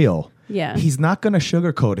it's real. Yeah. He's not going to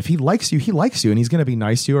sugarcoat. If he likes you, he likes you and he's going to be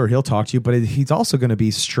nice to you or he'll talk to you, but he's also going to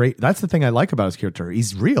be straight. That's the thing I like about his character.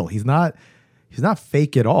 He's real. He's not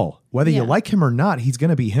fake at all. Whether you like him or not, he's going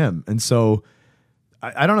to be him. And so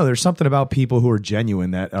I don't know. There's something about people who are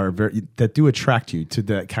genuine that do attract you to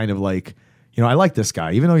that kind of like, I like this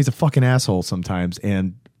guy, even though he's a fucking asshole sometimes.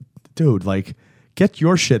 And dude, like, get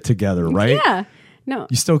your shit together, right? Yeah. No.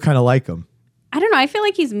 You still kind of like him. I don't know. I feel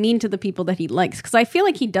like he's mean to the people that he likes because I feel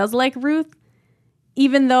like he does like Ruth,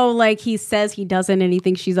 even though like he says he doesn't and he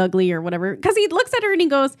thinks she's ugly or whatever. Because he looks at her and he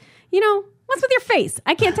goes, what's with your face?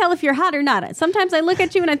 I can't tell if you're hot or not. Sometimes I look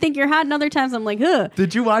at you and I think you're hot, and other times I'm like, ugh.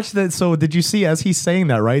 Did you watch that? So did you see as he's saying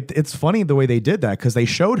that, right? It's funny the way they did that because they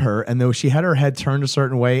showed her and though she had her head turned a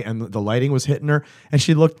certain way and the lighting was hitting her and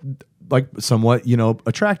she looked like somewhat,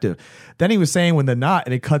 attractive. Then he was saying when the knot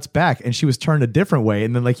and it cuts back and she was turned a different way.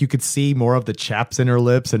 And then like you could see more of the chaps in her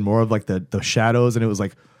lips and more of like the shadows. And it was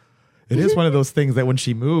like, it is one of those things that when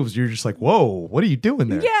she moves, you're just like, whoa, what are you doing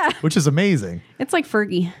there? Yeah. Which is amazing. It's like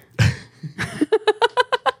Fergie.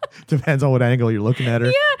 Depends on what angle you're looking at her.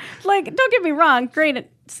 Yeah. Like, don't get me wrong. Great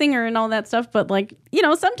singer and all that stuff. But like,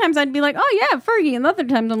 sometimes I'd be like, oh yeah, Fergie. And other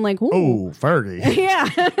times I'm like, ooh. Oh, Fergie. Yeah.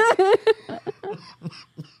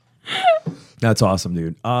 That's awesome,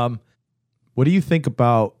 dude. What do you think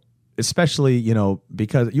about, especially,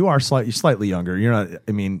 because you are slightly younger, you're not,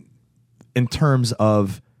 in terms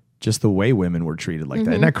of just the way women were treated like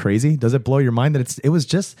that. Isn't that crazy? Does it blow your mind that it was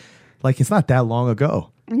just like, it's not that long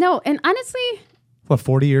ago? No. And honestly, what,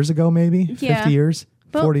 40 years ago, maybe 50 years,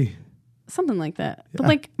 40, something like that. Yeah. But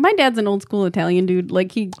like my dad's an old school Italian dude.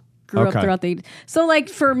 Like he grew up throughout the, so like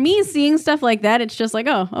for me seeing stuff like that, it's just like,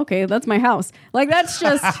 oh, okay, that's my house. Like that's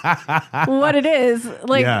just what it is.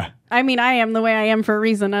 Like, I am the way I am for a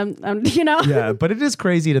reason. I'm Yeah, but it is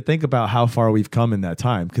crazy to think about how far we've come in that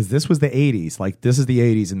time because this was the 80s. Like this is the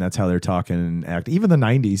 80s and that's how they're talking and act. Even the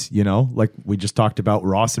 90s, like we just talked about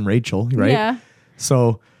Ross and Rachel, right? Yeah.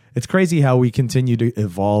 So it's crazy how we continue to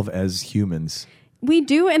evolve as humans. We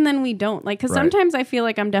do, and then we don't. Like, because sometimes I feel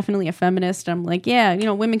like I'm definitely a feminist. I'm like, yeah,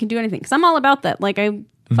 women can do anything. Because I'm all about that. Like, I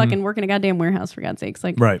fucking work in a goddamn warehouse, for God's sakes.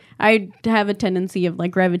 Like, I have a tendency of,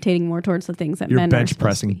 like, gravitating more towards the things that You're men are bench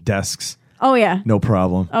pressing desks. Oh, yeah. No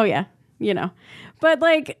problem. Oh, yeah. But,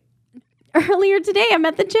 like, earlier today, I'm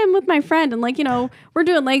at the gym with my friend. And, like, we're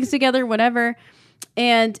doing legs together, whatever.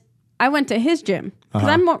 And I went to his gym. Because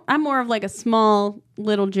I'm more of, like, a small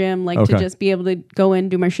little gym, like, to just be able to go in,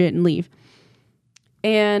 do my shit, and leave.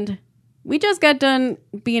 And we just got done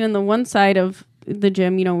being in the one side of the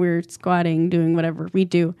gym, we were squatting, doing whatever we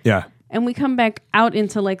do. Yeah. And we come back out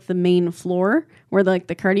into like the main floor where like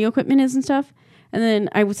the cardio equipment is and stuff. And then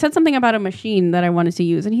I said something about a machine that I wanted to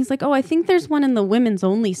use. And he's like, oh, I think there's one in the women's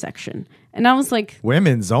only section. And I was like,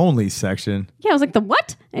 women's only section? Yeah, I was like, the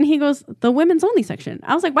what? And he goes, the women's only section.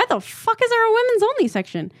 I was like, why the fuck is there a women's only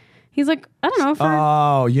section? He's like, I don't know.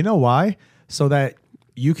 Oh, you know why? So that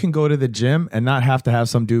you can go to the gym and not have to have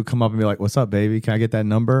some dude come up and be like, what's up, baby? Can I get that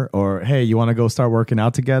number? Or, hey, you want to go start working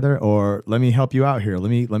out together? Or let me help you out here. Let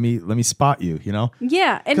me spot you,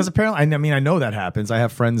 Yeah. Because apparently, I know that happens. I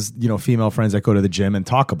have friends, female friends that go to the gym and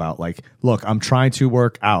talk about like, look, I'm trying to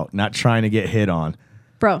work out, not trying to get hit on.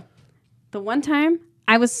 Bro, the one time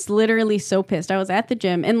I was literally so pissed. I was at the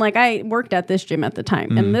gym and like I worked at this gym at the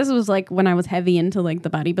time. And this was like when I was heavy into like the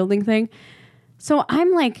bodybuilding thing. So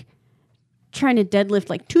I'm like trying to deadlift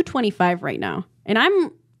like 225 right now. And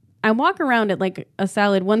I walk around at like a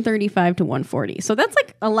solid 135 to 140. So that's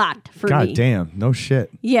like a lot for me. God damn. No shit.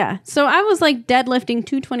 Yeah. So I was like deadlifting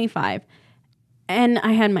 225. And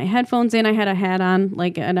I had my headphones in. I had a hat on,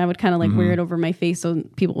 like, and I would kind of like wear it over my face so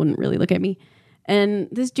people wouldn't really look at me. And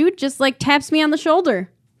this dude just like taps me on the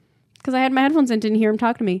shoulder because I had my headphones in, didn't hear him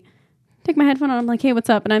talk to me. Take my headphone on. I'm like, hey, what's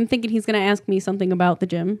up? And I'm thinking he's going to ask me something about the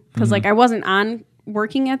gym because like I wasn't on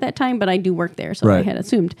working at that time, but I do work there. So I had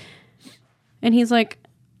assumed. And he's like,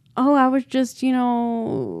 oh, I was just,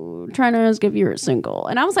 trying to ask if you're single.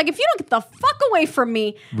 And I was like, if you don't get the fuck away from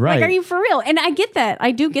me, like, are you for real? And I get that.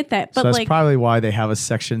 I do get that. But so that's like, probably why they have a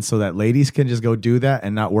section so that ladies can just go do that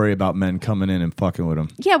and not worry about men coming in and fucking with them.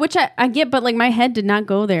 Yeah, which I get, but like my head did not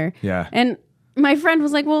go there. Yeah. And my friend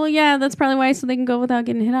was like, well, yeah, that's probably why, so they can go without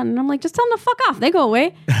getting hit on. And I'm like, just tell them to fuck off. They go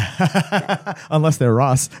away. Unless they're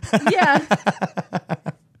Ross. Yeah.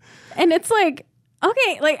 And it's like,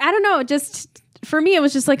 okay, like, I don't know, just... For me, it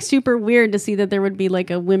was just like super weird to see that there would be like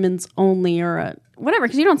a women's only or a whatever,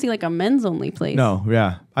 because you don't see like a men's only place. No,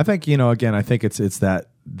 yeah. I think, again, I think it's that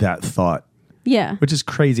thought. Yeah. Which is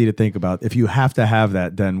crazy to think about. If you have to have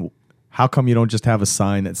that, then how come you don't just have a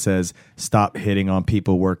sign that says stop hitting on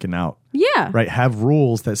people working out? Yeah. Right? Have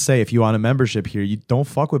rules that say if you want a membership here, you don't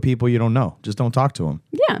fuck with people you don't know. Just don't talk to them.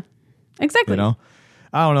 Yeah. Exactly. I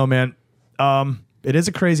don't know, man. It is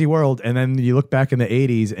a crazy world. And then you look back in the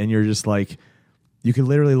 80s and you're just like, you could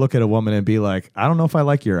literally look at a woman and be like, I don't know if I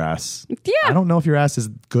like your ass. Yeah. I don't know if your ass is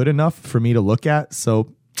good enough for me to look at,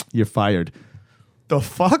 so you're fired. The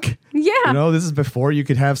fuck? Yeah. This is before you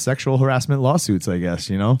could have sexual harassment lawsuits, I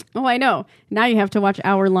guess, Oh, I know. Now you have to watch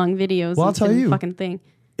hour-long videos. Well, I'll tell you. Fucking thing.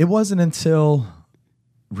 It wasn't until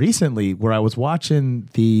recently where I was watching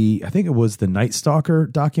I think it was the Night Stalker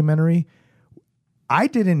documentary. I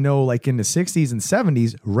didn't know, like in the 60s and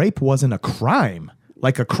 70s, rape wasn't a crime.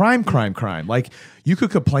 Like a crime. Like you could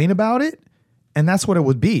complain about it, and that's what it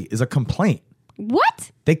would be, is a complaint. What?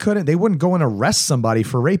 They wouldn't go and arrest somebody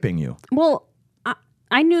for raping you. Well,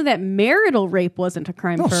 I knew that marital rape wasn't a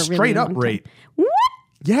crime for a really straight up long time. rape. What?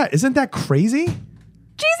 Yeah, isn't that crazy? Jesus,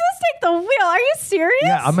 take the wheel. Are you serious?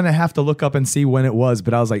 Yeah, I'm going to have to look up and see when it was,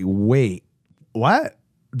 but I was like, wait, what?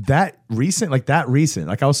 That recent? Like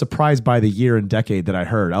I was surprised by the year and decade that I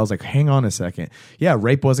heard. I was like, hang on a second. Yeah,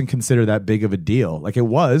 rape wasn't considered that big of a deal. Like it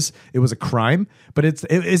was a crime, but it's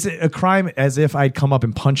a crime as if I'd come up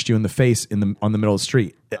and punched you in the face on the middle of the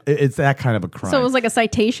street. It's that kind of a crime. So it was like a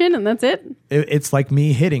citation and that's it? It's like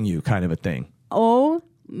me hitting you kind of a thing. Oh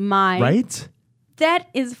my. Right? That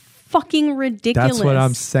is fucking ridiculous. That's what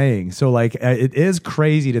I'm saying. So like it is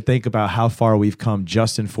crazy to think about how far we've come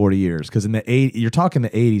just in 40 years, because in you're talking the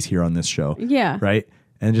 80s here on this show. Yeah. Right?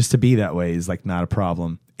 And just to be that way is like not a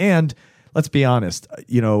problem. And let's be honest,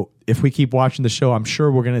 if we keep watching the show, I'm sure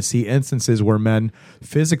we're going to see instances where men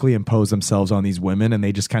physically impose themselves on these women and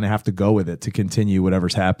they just kind of have to go with it to continue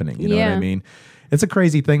whatever's happening. You know what I mean? It's a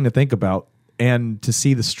crazy thing to think about, and to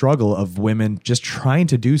see the struggle of women just trying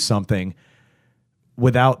to do something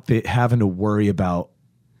without having to worry about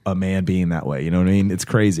a man being that way. You know what I mean? It's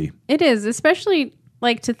crazy. It is, especially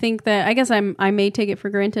like to think that, I guess I may take it for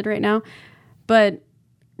granted right now, but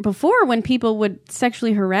before, when people would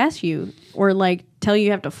sexually harass you or like tell you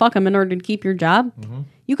have to fuck them in order to keep your job,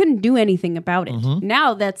 you couldn't do anything about it.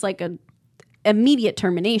 Now that's like a immediate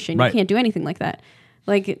termination. Right. You can't do anything like that.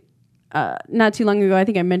 Like not too long ago, I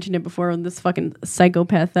think I mentioned it before, this fucking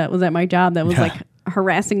psychopath that was at my job that was like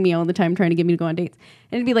harassing me all the time, trying to get me to go on dates.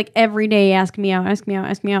 And it'd be like every day, ask me out.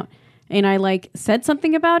 And I like said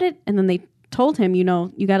something about it, and then they told him, you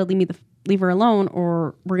got to leave her alone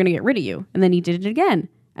or we're going to get rid of you. And then he did it again.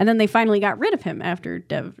 And then they finally got rid of him after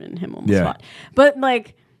Dev and him almost fought. But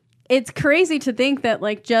like, it's crazy to think that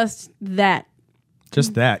like just that.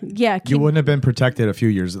 Yeah. You wouldn't have been protected a few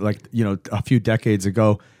years, like, a few decades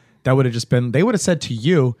ago. That would have just been, they would have said to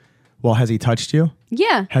you, well, has he touched you?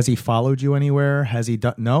 Yeah. Has he followed you anywhere? Has he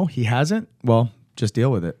done? No, he hasn't. Well, just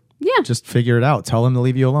deal with it. Yeah. Just figure it out. Tell him to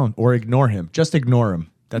leave you alone or ignore him. Just ignore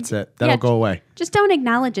him. That's it. That'll go away. Just don't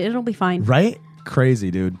acknowledge it. It'll be fine. Right?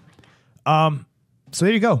 Crazy, dude. So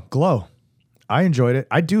there you go. Glow. I enjoyed it.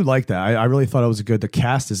 I do like that. I really thought it was good. The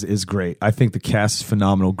cast is great. I think the cast is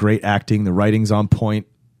phenomenal. Great acting. The writing's on point.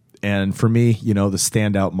 And for me, the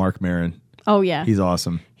standout, Marc Maron. Oh, yeah. He's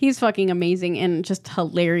awesome. He's fucking amazing and just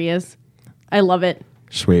hilarious. I love it.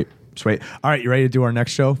 Sweet. All right, you ready to do our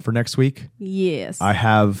next show for next week? Yes. I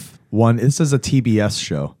have one. This is a TBS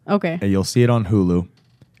show. Okay. And you'll see it on Hulu.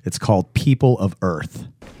 It's called People of Earth.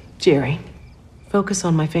 Jerry, focus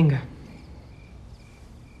on my finger.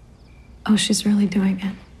 Oh, she's really doing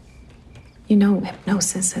it. You know,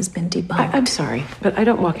 hypnosis has been debunked. I'm sorry, but I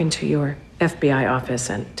don't walk into your FBI office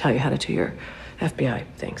and tell you how to do your FBI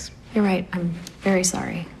things. You're right. I'm very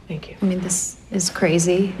sorry. Thank you. I mean, this is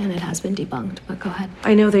crazy, and it has been debunked, but go ahead.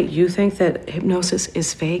 I know that you think that hypnosis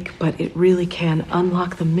is fake, but it really can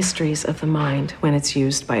unlock the mysteries of the mind when it's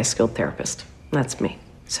used by a skilled therapist. That's me.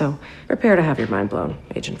 So prepare to have your mind blown,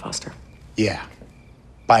 Agent Foster. Yeah.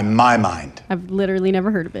 By my mind. I've literally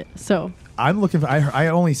never heard of it. So I'm looking for, I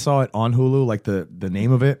only saw it on Hulu, like the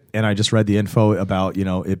name of it, and I just read the info about, you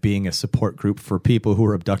know, it being a support group for people who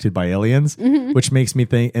were abducted by aliens, which makes me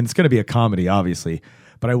think, and it's going to be a comedy, obviously,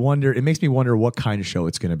 but it makes me wonder what kind of show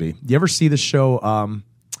it's going to be. You ever see the show,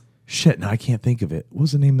 now I can't think of it. What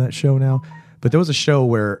was the name of that show now? But there was a show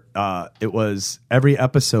where it was every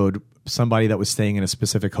episode, somebody that was staying in a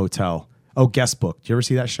specific hotel. Oh, Guest Book. Did you ever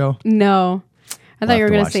see that show? No. I thought you were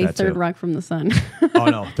going to say watch that Third too. Rock from the Sun. Oh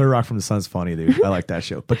no, Third Rock from the Sun's funny, dude. I like that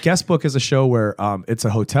show. But Guest Book is a show where it's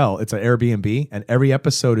a hotel, it's an Airbnb, and every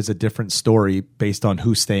episode is a different story based on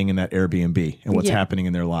who's staying in that Airbnb and what's happening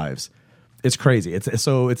in their lives. It's crazy.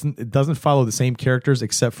 It doesn't follow the same characters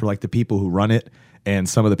except for like the people who run it and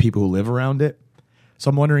some of the people who live around it. So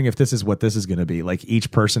I'm wondering if this is what this is going to be. Like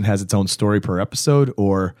each person has its own story per episode,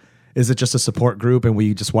 or is it just a support group and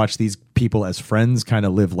we just watch these people as friends kind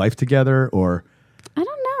of live life together? Or I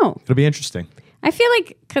don't know. It'll be interesting. I feel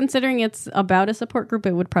like considering it's about a support group,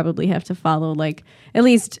 it would probably have to follow like at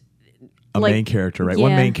least a main character, right? Yeah.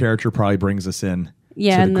 One main character probably brings us in to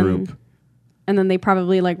the group. And then they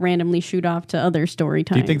probably like randomly shoot off to other story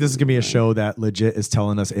time. Do you think this is going to be a show that legit is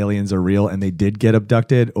telling us aliens are real and they did get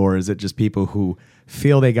abducted? Or is it just people who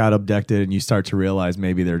feel they got abducted and you start to realize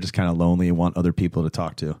maybe they're just kind of lonely and want other people to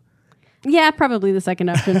talk to? Yeah, probably the second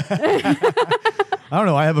option. I don't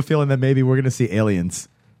know. I have a feeling that maybe we're going to see aliens.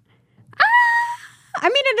 I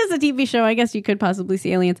mean, it is a TV show. I guess you could possibly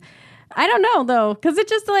see aliens. I don't know, though, because it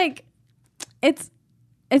just like, is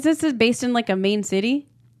this based in like a main city?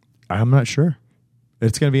 I'm not sure.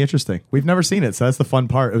 It's going to be interesting. We've never seen it, so that's the fun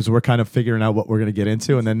part. Is we're kind of figuring out what we're going to get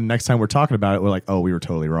into, and then next time we're talking about it, we're like, oh, we were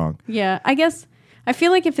totally wrong. Yeah, I guess I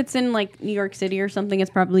feel like if it's in like New York City or something, it's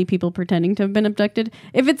probably people pretending to have been abducted.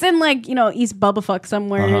 If it's in like, you know, East Bubblefuck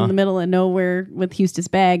somewhere in the middle of nowhere with Eustace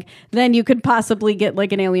Bag, then you could possibly get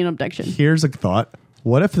like an alien abduction. Here's a thought.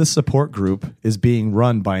 What if the support group is being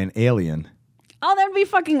run by an alien? Oh, that would be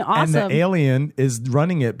fucking awesome. And the alien is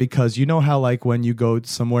running it because you know how like when you go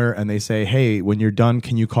somewhere and they say, hey, when you're done,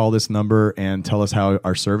 can you call this number and tell us how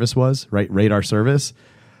our service was, right? Rate our service.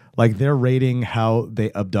 Like they're rating how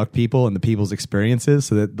they abduct people and the people's experiences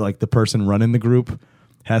so that like the person running the group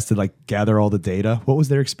has to like gather all the data. What was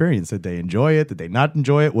their experience? Did they enjoy it? Did they not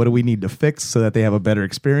enjoy it? What do we need to fix so that they have a better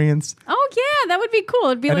experience? Oh, yeah, that would be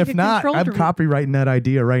cool. It'd be and like if a not, control I'm room. copywriting that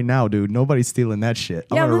idea right now, dude. Nobody's stealing that shit.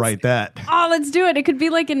 I'm Yeah, going to let's- write that. Oh, let's do it. It could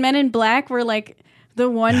be like in Men in Black where like the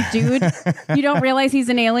one dude, you don't realize he's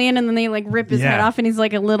an alien and then they like rip his head Yeah. off and he's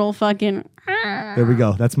like a little fucking... There we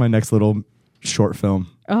go. That's my next little short film.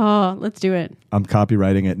 Oh, let's do it. I'm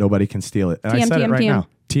copywriting it. Nobody can steal it. And I said it right now.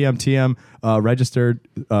 TM, registered,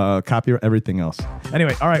 copyright, everything else.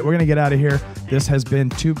 Anyway, all right, we're going to get out of here. This has been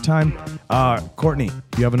Tube Time. Courtney,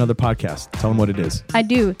 you have another podcast. Tell them what it is. I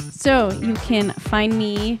do. So you can find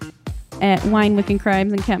me at Wine, Wick, and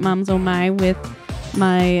Crimes and Cat Moms Oh My with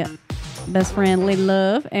my best friend Lady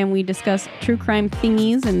Love, and we discuss true crime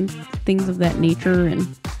thingies and things of that nature and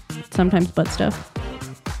sometimes butt stuff.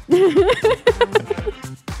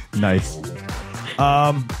 Nice.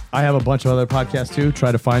 I have a bunch of other podcasts too.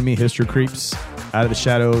 Try to find me. History Creeps, Out of the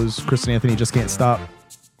Shadows, Chris and Anthony Just Can't Stop.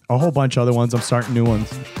 A whole bunch of other ones. I'm starting new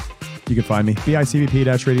ones. You can find me.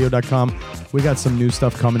 bicbp-radio.com. We got some new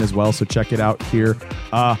stuff coming as well, so check it out here.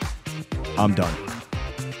 I'm done.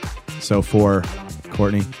 So for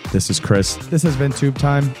Courtney, this is Chris. This has been Tube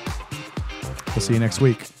Time. We'll see you next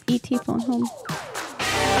week. E.T. phone home.